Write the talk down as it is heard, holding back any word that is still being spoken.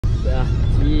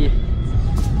Parti.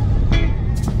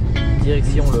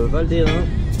 Direction le Val des Reins.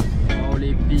 Oh,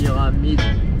 les pyramides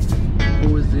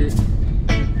posées.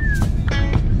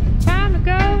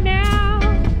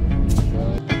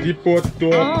 Petit poteau.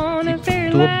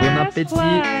 Bon appétit.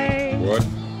 Ouais.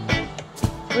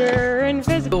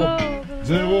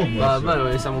 Zéro. Bah mal,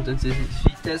 ouais, ça monte une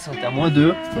vitesse, on était à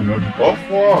 -2. On a pas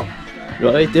froid.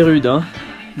 L'aurait été rude, hein.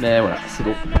 Mais voilà, c'est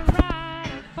bon.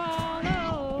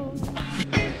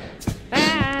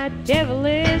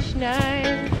 Devilish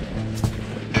night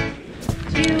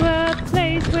to a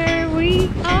place where we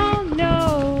all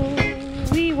know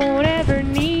we won't ever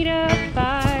need a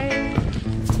fight.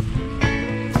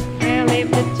 And if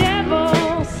the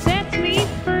devil sets me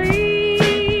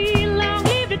free, long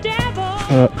live the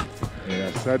devil. Et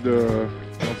la SAD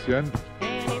ancienne,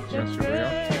 bien sûr rien.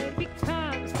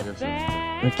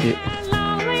 Ok.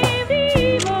 Long live the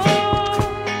evil.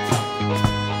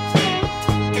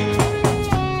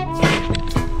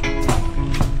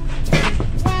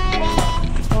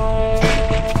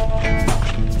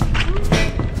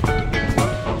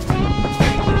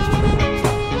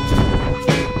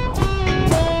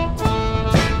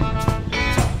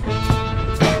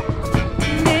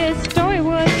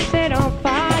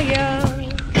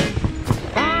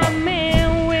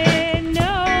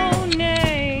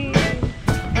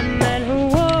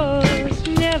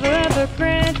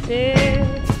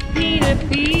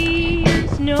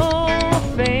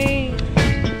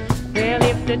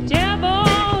 The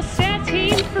devil sets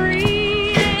him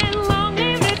free, and long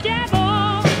live the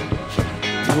devil.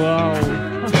 Wow.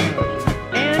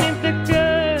 And if the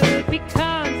good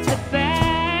becomes the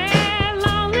bad,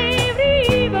 long live the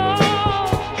evil.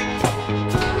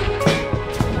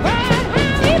 But how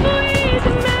evil is a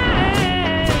man?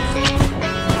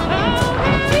 Oh,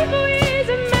 how evil is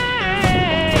a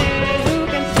man who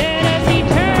can set us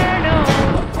eternal?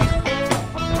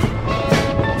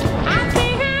 I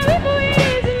say how evil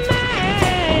is a man.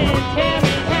 Tell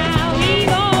me how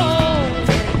evil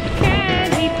can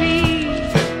he be?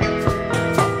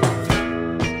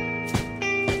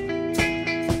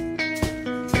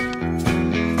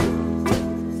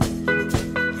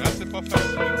 Là, c'est pas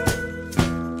facile.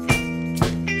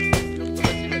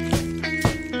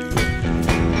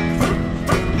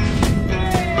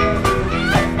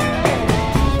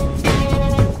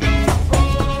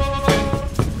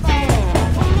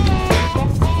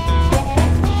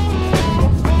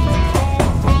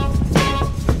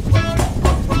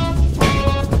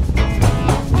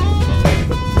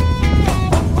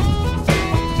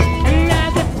 And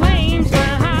as the flames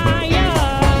went higher,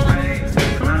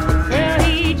 well,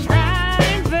 he tried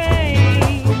in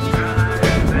vain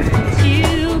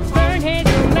to burn his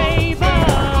labor,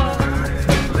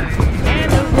 and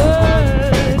the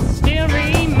wood still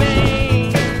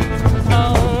remains.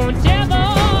 Oh,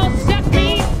 devil, set me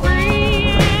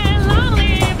free, and long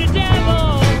live the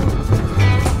devil.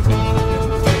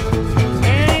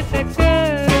 And if the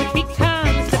good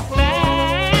becomes the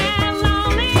bad,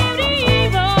 long live the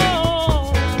evil.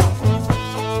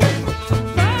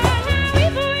 But how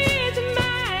evil is a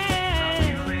man?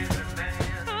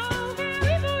 Oh, how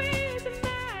evil is a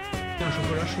man?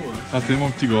 Ah, c'est mon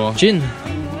petit gras. Gin.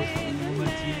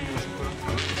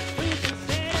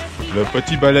 Le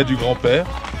petit balai du grand-père.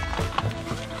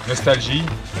 Nostalgie.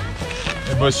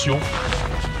 Émotion.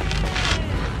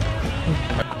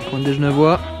 Pointe des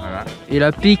Genevois. Voilà. Et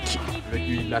la pique.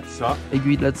 L'aiguille là de ça.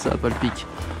 Aiguille de là de ça, pas le pic.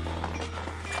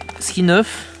 Ski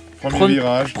neuf. Premier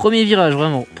virage. Premier virage,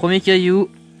 vraiment. Premier caillou.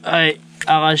 Allez,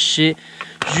 arraché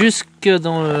jusque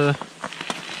dans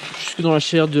la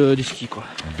chair du ski, quoi.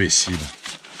 Imbécile.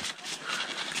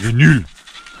 Il est nul.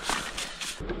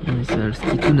 Et ça, le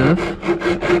ski tout neuf.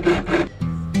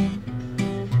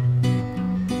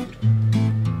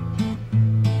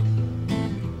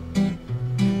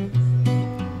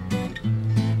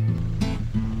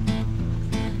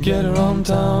 Get around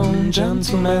town,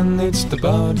 gentlemen, it's the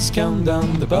body's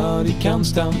countdown, the body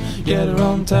counts down. Get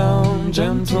around town,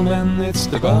 gentlemen, it's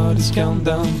the body's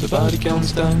countdown, the body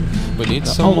counts down. We need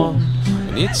someone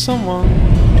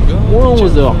to go Moins to 11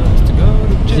 heures. jail, to go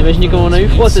to Vous jail. imaginez comme on a eu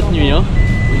froid cette nuit, hein.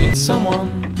 We need someone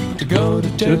to go to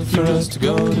jail for us, to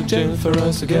go to jail for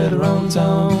us, to get around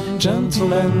town.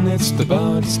 Gentlemen, it's the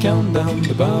body's countdown,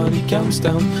 the body counts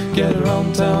down. Get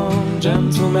around town,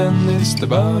 gentlemen, it's the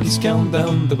body's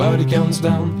countdown, the body counts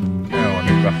down. Alors, on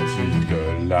est parti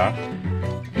de là.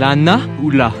 La na ou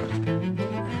la?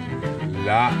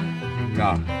 Là.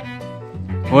 Là.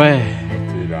 Ouais.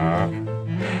 C'est là.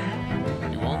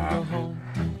 You won't go home,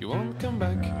 you won't come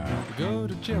back, you go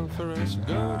to jail for us,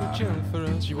 go to jail for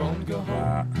us. You won't go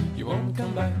home, you won't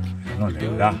come back. On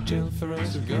est là.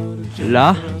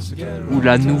 La ou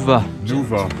la nouva?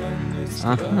 Nouva.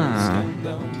 Ah, ah.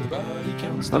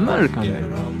 Pas mal quand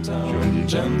même. Joli.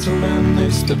 Gentlemen,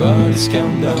 it's the body's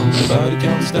countdown, the body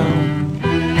counts down.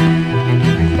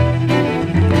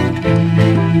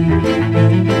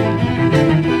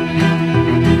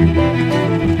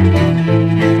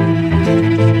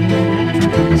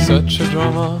 Such a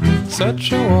drama,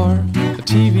 such a war, a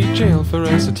TV jail for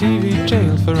us, a TV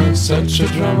jail for us. Such a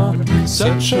drama,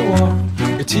 such a war,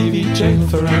 a TV jail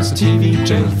for us, a TV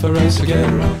jail for us. To get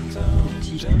around town,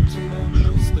 gentlemen,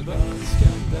 it's the body's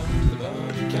countdown, the body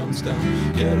counts down.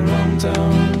 Get around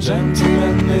town,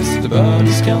 gentlemen, it's the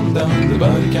body's countdown, the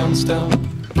body counts down.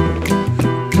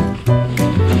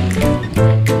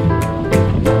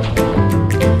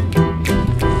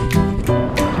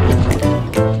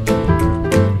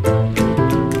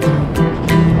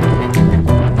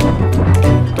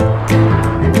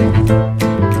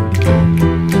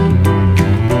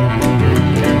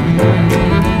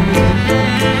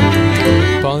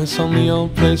 On the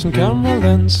old place and camera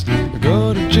lens, we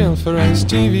go to jail for us,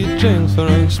 TV jail for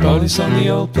us. Police on the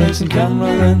old place and camera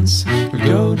lens, we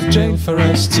go to jail for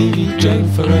us, TV jail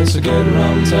for us. We get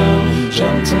around town,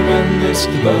 gentlemen, it's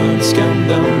the body's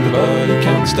countdown, the body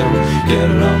counts down.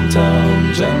 Get around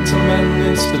town,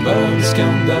 gentlemen, it's the body's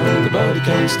countdown, the body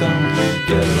counts down.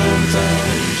 Get around town,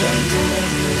 gentlemen,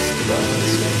 it's the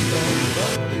body's countdown, the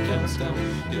body counts down.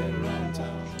 Get around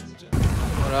town.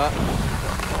 Voilà.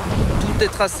 Tout est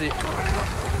tracé.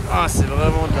 Ah, c'est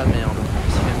vraiment de la merde.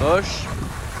 C'est moche.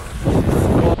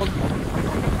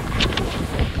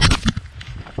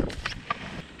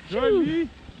 Joli.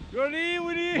 Joli,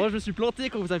 Willy. Moi, je me suis planté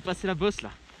quand vous avez passé la bosse là.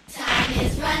 Time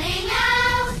is running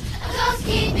out, a ghost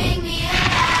keeping me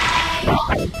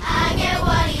alive. I get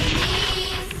what he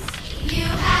needs, you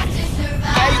have to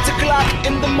survive. 8 o'clock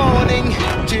in the morning,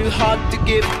 too hard to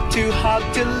give, too hard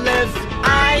to live.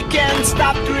 I can't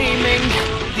stop dreaming,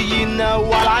 do you know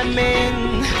what I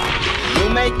mean? You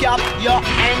make up your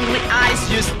angry eyes,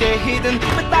 you stay hidden,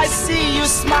 but I see you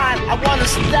smile. I wanna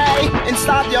stay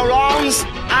inside your arms,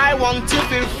 I want to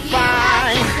feel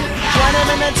fine. 20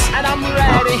 minutes and I'm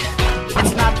ready,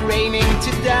 it's not raining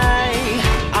today.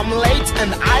 I'm late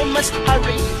and I must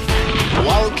hurry,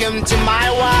 welcome to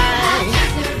my way.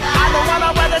 I don't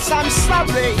wanna wear this, I'm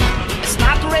sorry, it's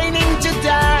not raining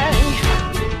today.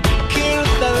 Kill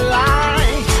the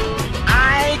light,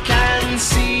 I can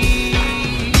see.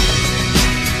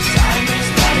 Time is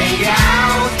running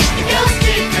out, the ghost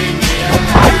keeping me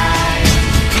alive.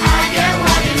 I get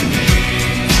what it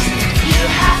means, you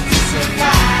have to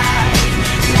survive.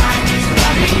 Time is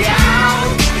running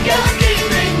out, the ghost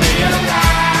keeping me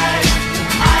alive.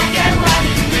 I get what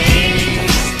it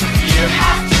means, you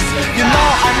have to survive. You know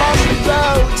I'm on the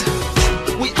road,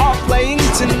 we are playing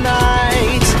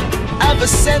tonight. Ever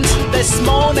since this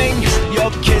morning,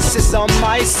 your kiss is on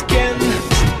my skin.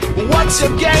 What's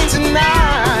your game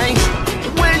tonight?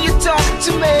 Will you talk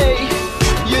to me?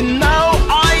 You know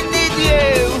I need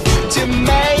you to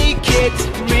make it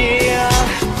real.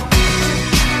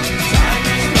 Time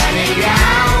is running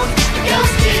out, the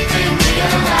ghost keeping me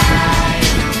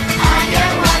alive. I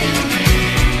get what it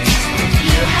means,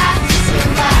 you have to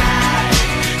survive.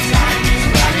 Time is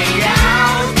running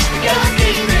out, the ghost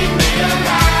keeping me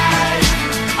alive.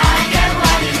 I get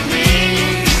what it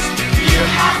means, you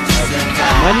have to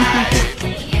survive. Magnifique.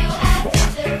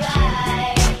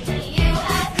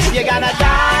 You're gonna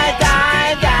die,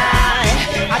 die, die.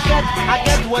 I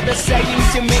get what they're saying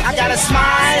to me. I gotta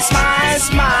smile, smile,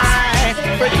 smile.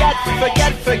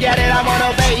 Forget it, I won't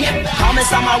obey.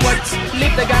 Promise on my words,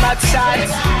 leave the gun outside.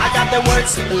 I got the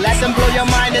words, let them blow your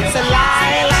mind. It's a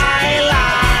lie, lie,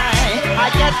 lie.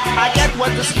 I get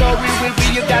what the story will be.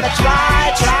 You gotta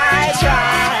try, try,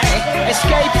 try.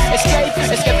 Escape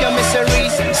your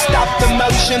miseries. Stop the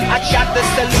motion, I got the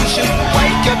solution.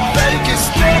 Wake up, focus,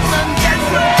 sleep and get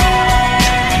ready.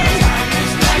 Time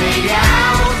is running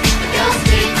out, the ghost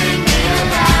keeping me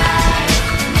alive.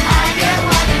 I get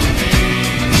what it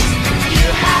means, you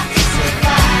have to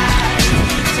survive.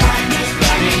 Time is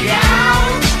running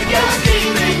out, the ghost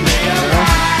keeping me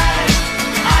alive.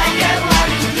 I get what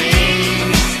it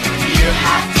means, you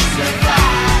have to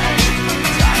survive.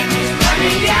 Time is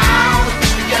running out,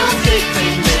 the ghost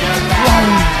keeping me alive.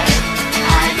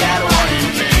 I get what it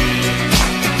means,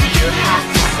 you have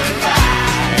to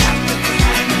survive.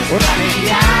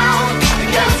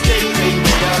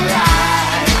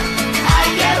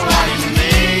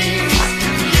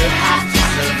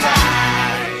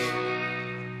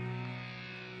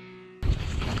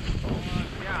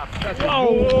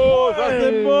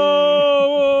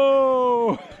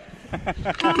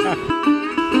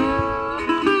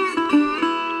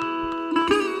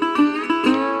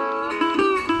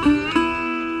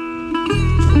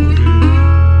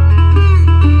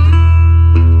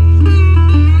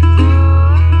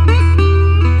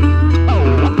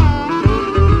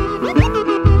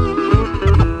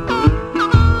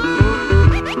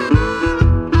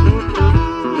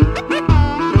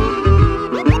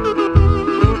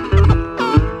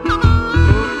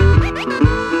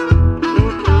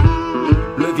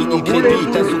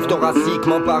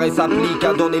 M'empare et s'applique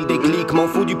à donner le déclic. M'en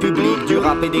fous du public, du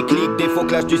rap et des clics, des faux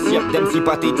clashs du cirque, d'MC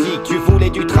pathétique. Tu voulais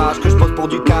du trash, que je pose pour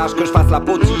du cash, que je fasse la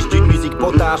potiche d'une musique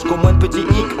potage. Qu'au moins de petits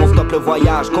hicks, on stoppe le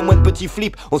voyage. Qu'au moins de petits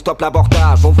flips, on stoppe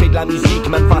l'abordage. On fait de la musique,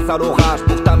 même face à l'orage.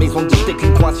 Pour ta maison dite, t'es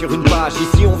qu'une croix sur une page.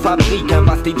 Ici on fabrique un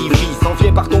vaste édifice,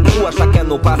 envié par ton crew à chacun de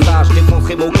nos passages.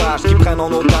 Défoncerai vos cages qui prennent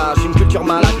en otage une culture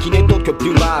malade qui n'est autre que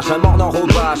plumage. Un mort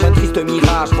d'enrobage, un triste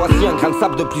mirage. Voici un grain de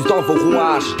sable de plus dans vos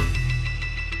rouages.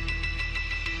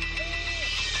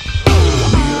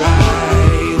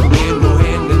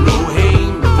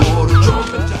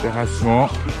 Terrassement.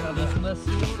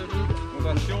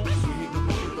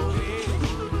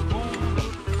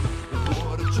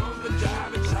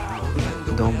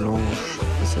 Dents blanches,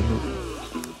 ça nous.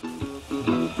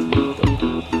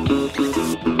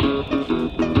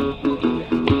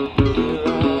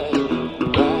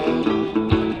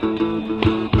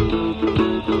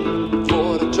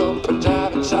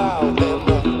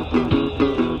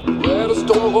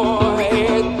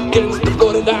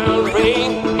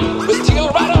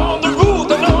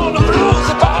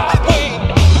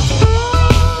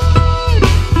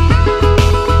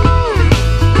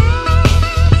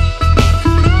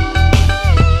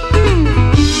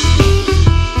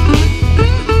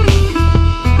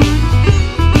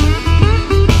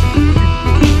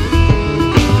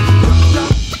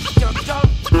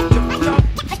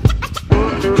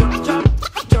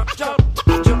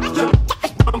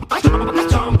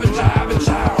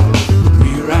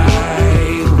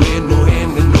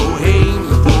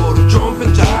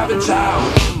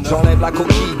 J'enlève la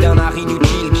coquille d'un art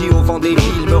inutile qui au vent des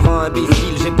villes me rend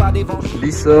imbécile. J'ai pas d'évangile.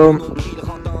 Lissam,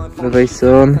 le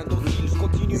Weisson,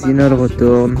 Zina le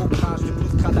retourne,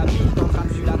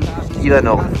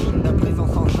 Ivanor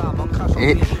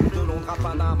et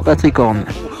Patrick Horn.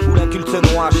 Où l'inculte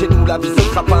se noie, chez nous la vie se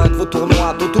sera pas un de vos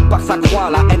tournois. Tout par sa croix,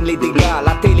 la haine, les dégâts,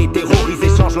 la télé terrorise,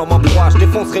 échange l'homme en proie. Je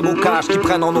défoncerai vos cages qui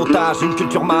prennent en otage une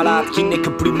culture malade qui n'est que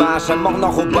plumage. Un mort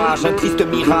d'enrobage, un triste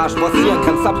mirage. Voici un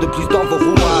grain de sable de plus dans vos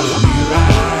rouages.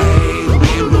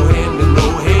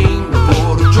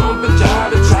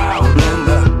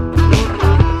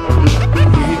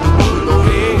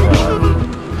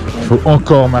 Il faut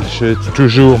encore marcher,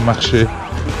 toujours marcher.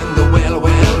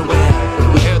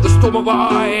 Of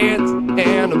our heads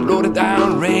and a bloated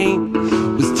down rain.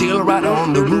 We're still right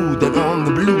on the road and on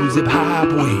the blues hip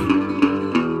highway.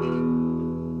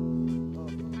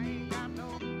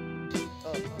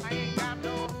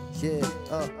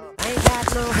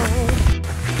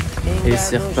 Et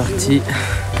c'est reparti.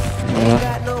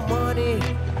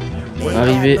 Voilà.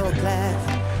 Arrivé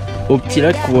au petit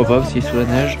lac qu'on voit pas parce qu'il est sous la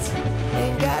neige.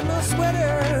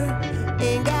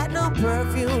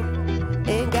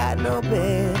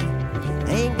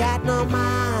 Ain't got no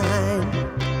mind,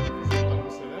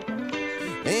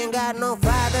 ain't got no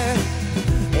father,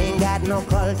 ain't got no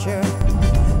culture,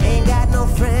 ain't got no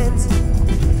friends,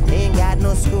 ain't got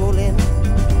no schooling,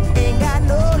 ain't got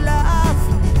no love,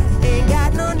 ain't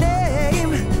got no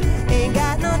name, ain't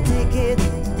got no ticket,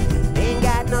 ain't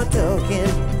got no token,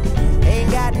 ain't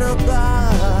got no